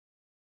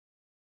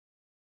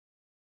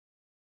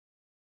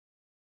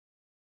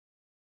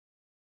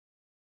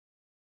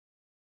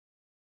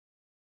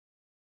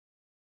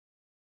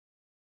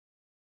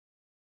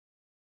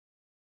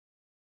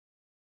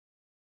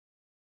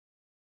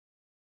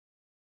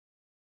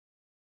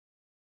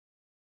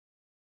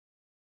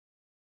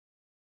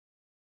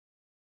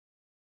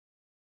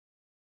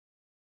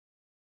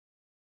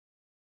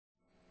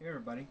Hey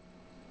everybody,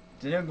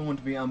 today I'm going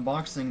to be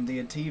unboxing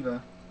the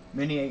Ativa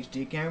Mini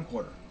HD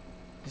Camcorder.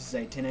 This is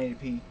a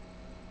 1080p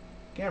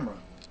camera.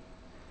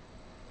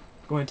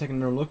 Go ahead and take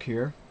another look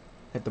here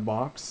at the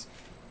box.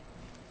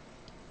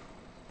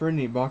 Pretty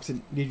neat box.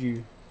 It gives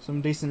you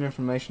some decent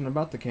information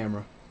about the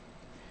camera.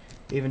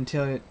 Even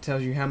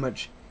tells you how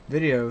much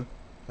video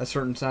a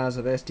certain size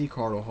of SD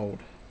card will hold.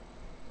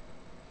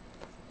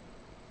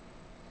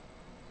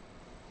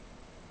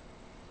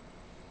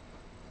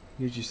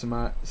 Gives you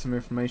some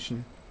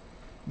information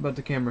about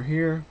the camera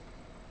here,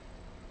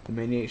 the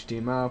mini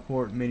HDMI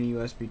port, mini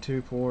USB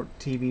 2 port,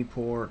 TV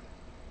port,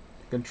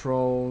 the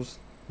controls,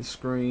 the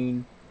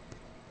screen,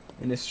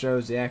 and this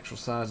shows the actual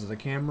size of the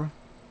camera.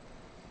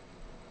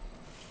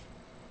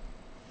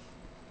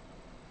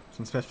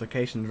 Some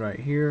specifications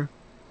right here.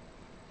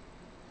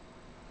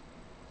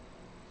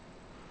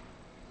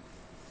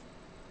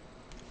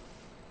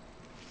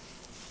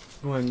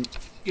 Go ahead and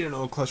get a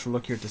little closer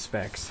look here at the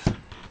specs.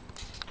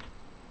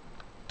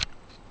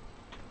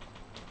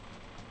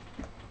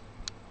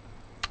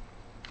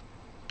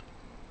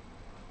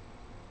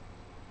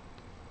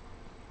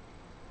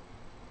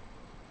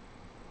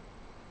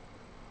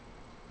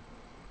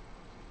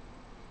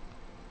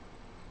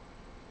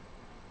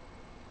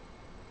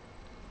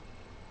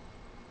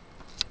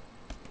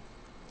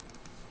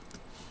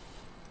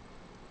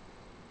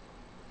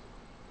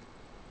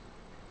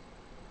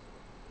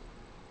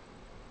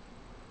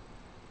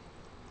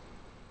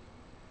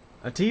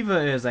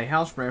 Ativa is a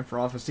house brand for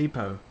Office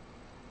Depot.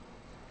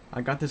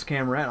 I got this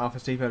camera at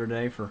Office Depot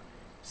today for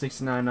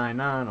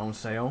 $69.99 on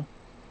sale,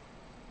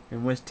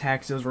 and with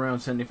tax it was around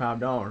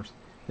 $75.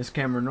 This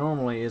camera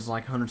normally is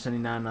like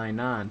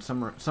 $179.99,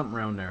 something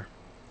around there.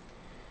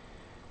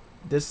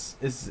 This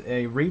is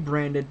a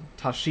rebranded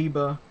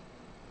Toshiba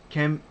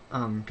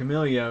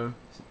Camileo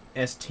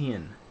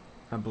S10,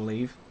 I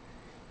believe.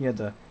 Yeah,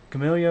 the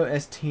Camileo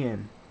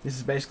S10. This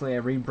is basically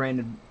a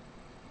rebranded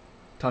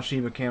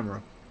Toshiba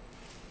camera.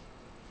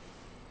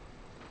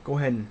 Go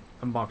ahead and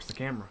unbox the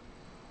camera.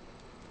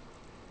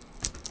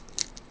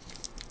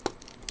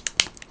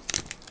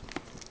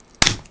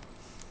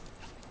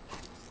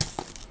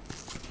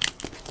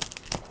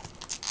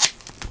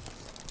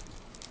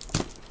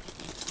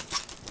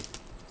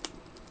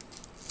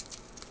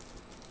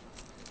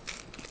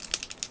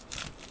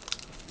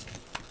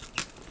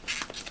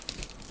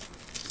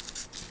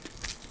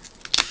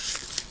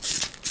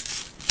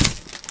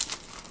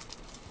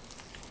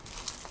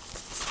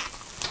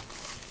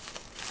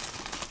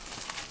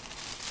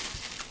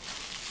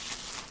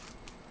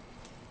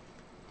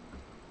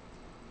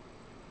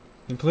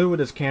 Included with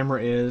this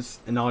camera is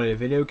an audio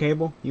video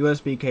cable,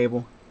 USB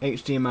cable,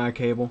 HDMI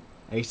cable,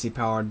 AC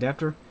power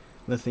adapter,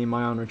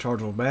 lithium-ion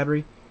rechargeable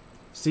battery,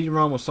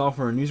 CD-ROM with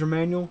software and user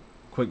manual,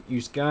 quick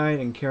use guide,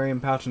 and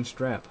carrying pouch and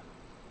strap.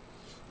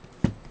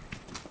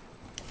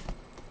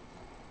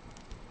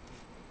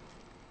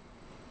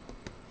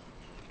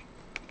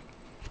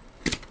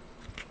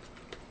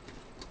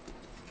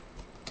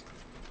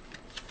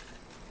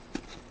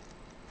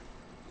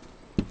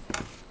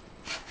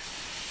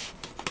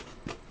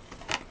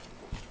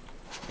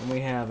 And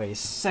we have a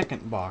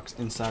second box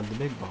inside the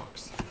big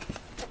box,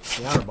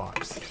 the outer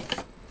box.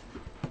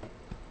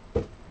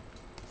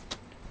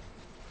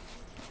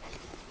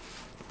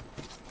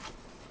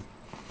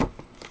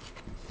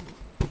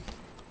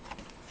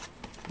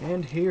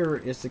 And here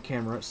is the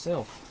camera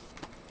itself.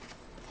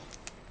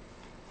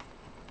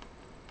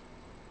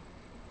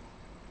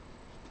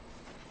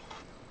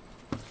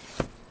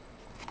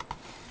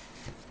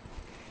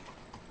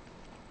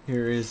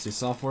 Here is the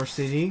software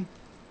CD,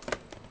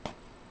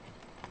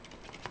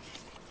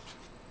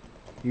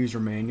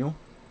 user manual,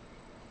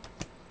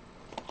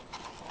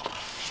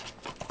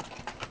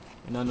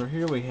 and under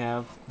here we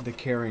have the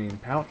carrying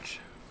pouch,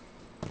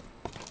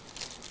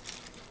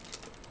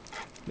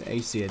 the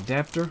AC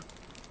adapter,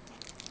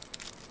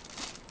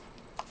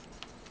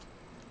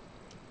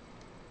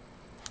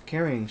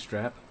 carrying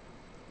strap,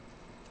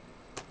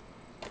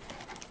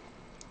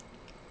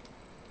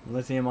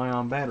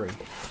 lithium-ion battery.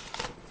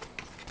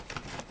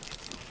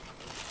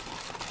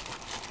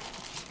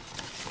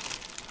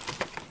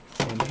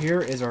 And here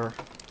is our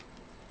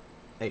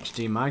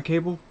HDMI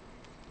cable,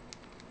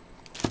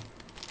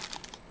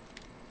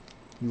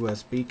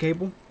 USB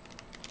cable,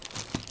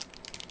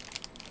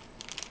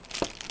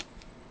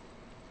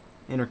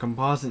 and our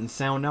composite and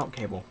sound out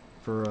cable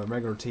for a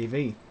regular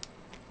TV.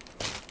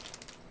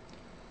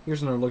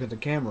 Here's another look at the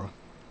camera.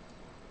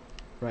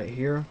 Right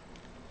here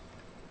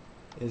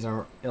is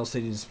our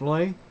LCD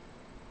display.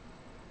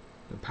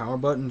 The power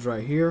button's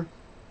right here.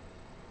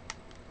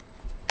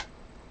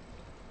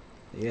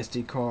 The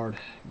SD card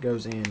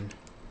goes in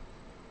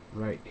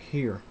right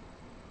here.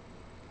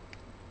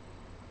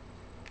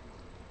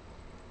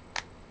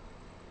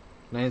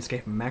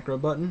 Landscape and macro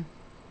button.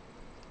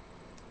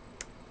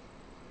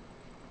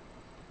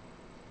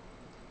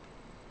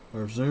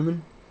 Or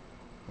zooming,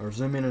 or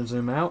zoom in and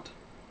zoom out.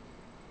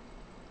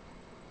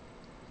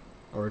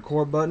 A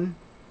record button.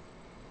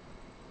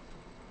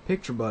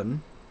 Picture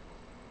button.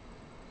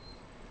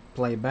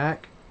 Play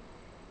back.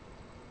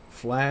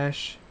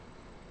 flash,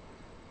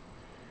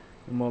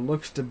 and what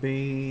looks to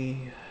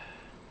be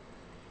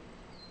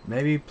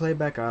maybe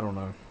playback, I don't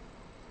know.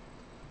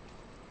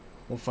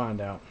 We'll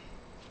find out.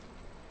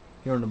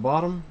 Here on the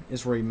bottom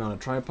is where you mount a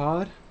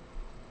tripod.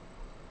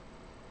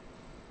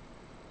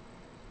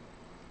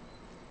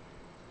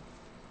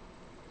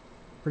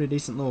 Pretty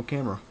decent little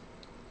camera.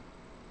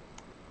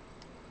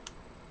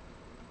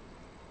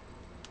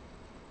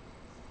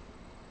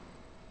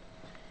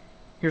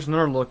 Here's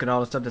another look at all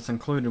the stuff that's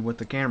included with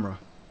the camera.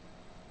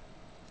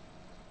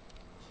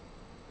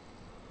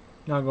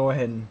 Now I'll go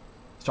ahead and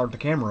start the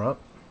camera up.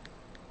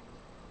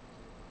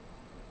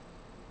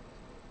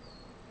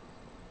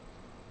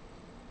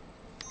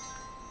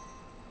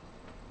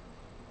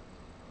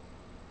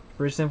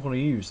 Pretty simple to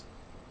use.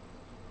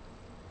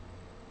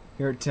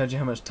 Here it tells you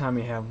how much time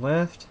you have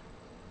left.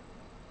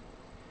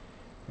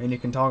 And you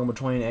can toggle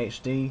between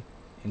HD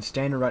and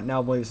standard. Right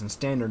now I believe it's in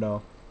standard.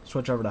 I'll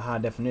switch over to high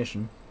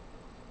definition.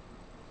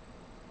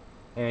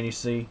 And you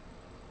see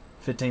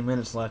 15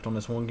 minutes left on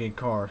this 1 gig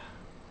card.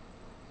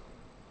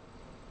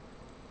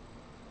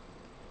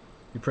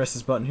 You press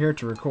this button here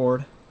to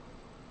record.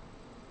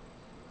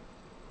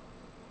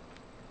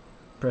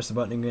 Press the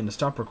button again to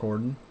stop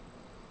recording.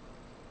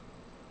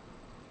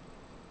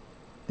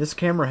 This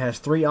camera has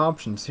 3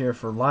 options here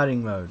for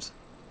lighting modes.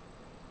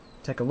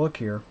 Take a look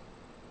here.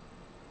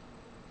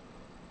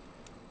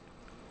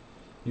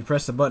 You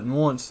press the button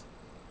once,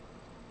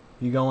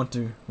 you go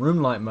into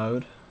room light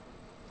mode.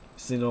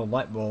 See the little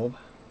light bulb.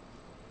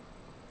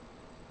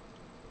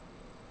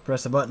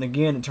 Press the button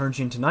again, it turns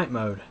you into night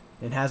mode.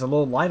 It has a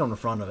little light on the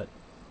front of it.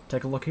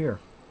 Take a look here.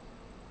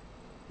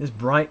 This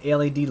bright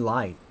LED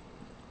light.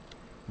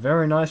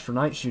 Very nice for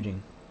night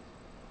shooting.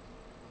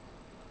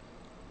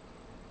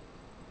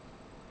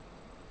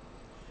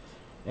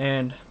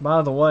 And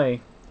by the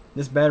way,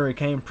 this battery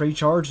came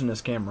pre-charged in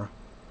this camera.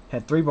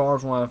 Had 3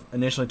 bars when I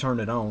initially turned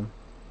it on.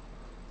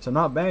 So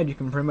not bad, you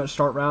can pretty much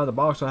start right out of the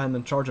box without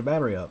having to charge the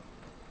battery up.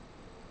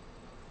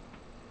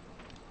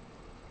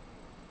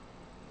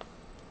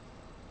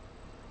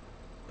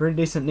 Pretty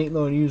decent, neat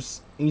little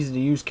easy to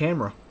use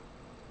camera.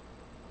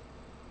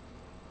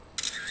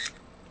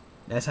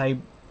 That's how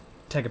you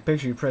take a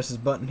picture. You press this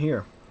button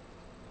here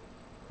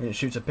and it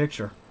shoots a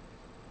picture.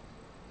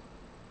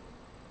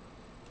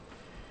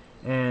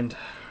 And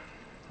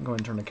I'm going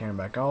to turn the camera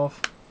back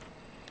off.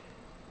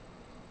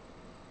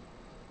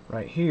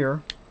 Right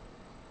here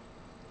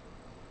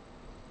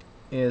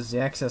is the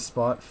access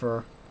spot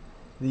for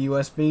the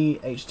USB,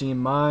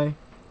 HDMI,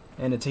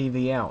 and the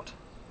TV out,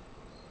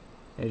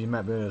 as you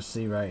might be able to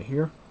see right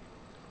here.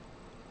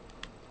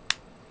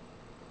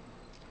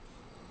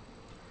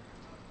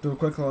 Do a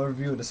quick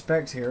overview of the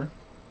specs here.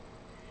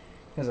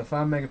 It has a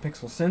 5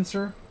 megapixel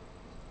sensor.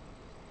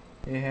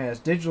 It has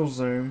digital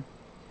zoom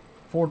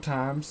 4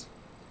 times,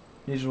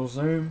 digital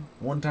zoom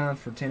 1 time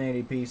for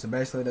 1080p, so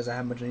basically it doesn't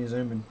have much any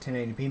zoom in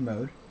 1080p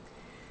mode.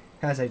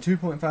 It has a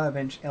 2.5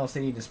 inch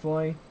LCD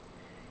display,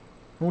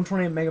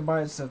 128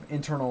 megabytes of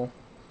internal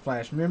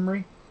flash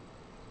memory,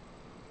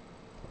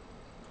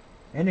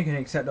 and it can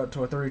accept up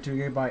to a 32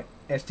 gigabyte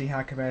SD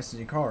high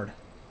capacity card.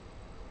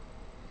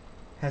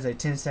 It has a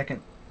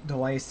 10-second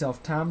delay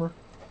self timer.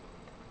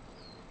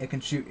 It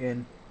can shoot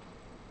in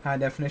high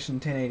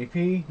definition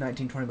 1080p,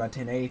 1920 by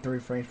 1080, 3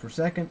 frames per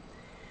second.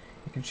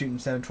 It can shoot in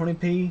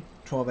 720p,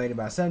 1280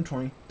 by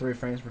 720, 3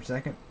 frames per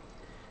second.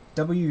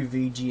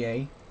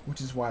 WVGA,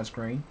 which is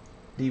widescreen,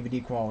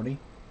 DVD quality,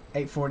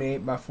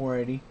 848 by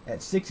 480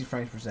 at 60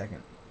 frames per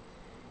second.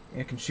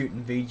 It can shoot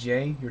in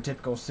VGA, your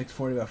typical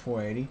 640 by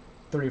 480,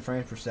 30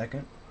 frames per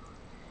second.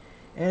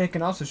 And it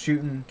can also shoot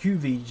in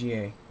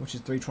QVGA, which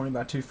is 320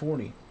 by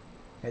 240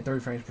 at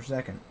 30 frames per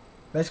second.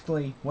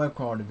 Basically, web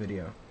quality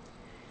video.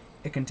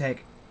 It can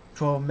take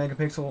 12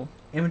 megapixel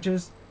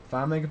images,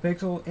 5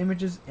 megapixel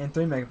images, and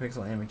 3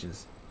 megapixel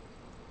images.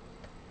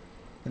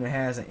 And it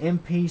has an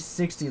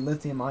MP60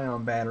 lithium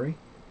ion battery.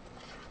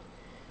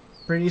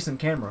 Pretty decent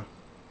camera.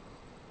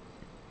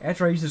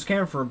 After I use this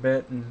camera for a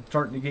bit and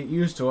starting to get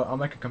used to it, I'll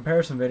make a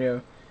comparison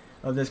video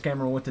of this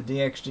camera with the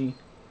DXG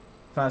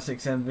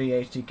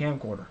 567V HD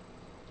camcorder.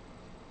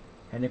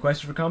 Any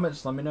questions or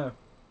comments? Let me know.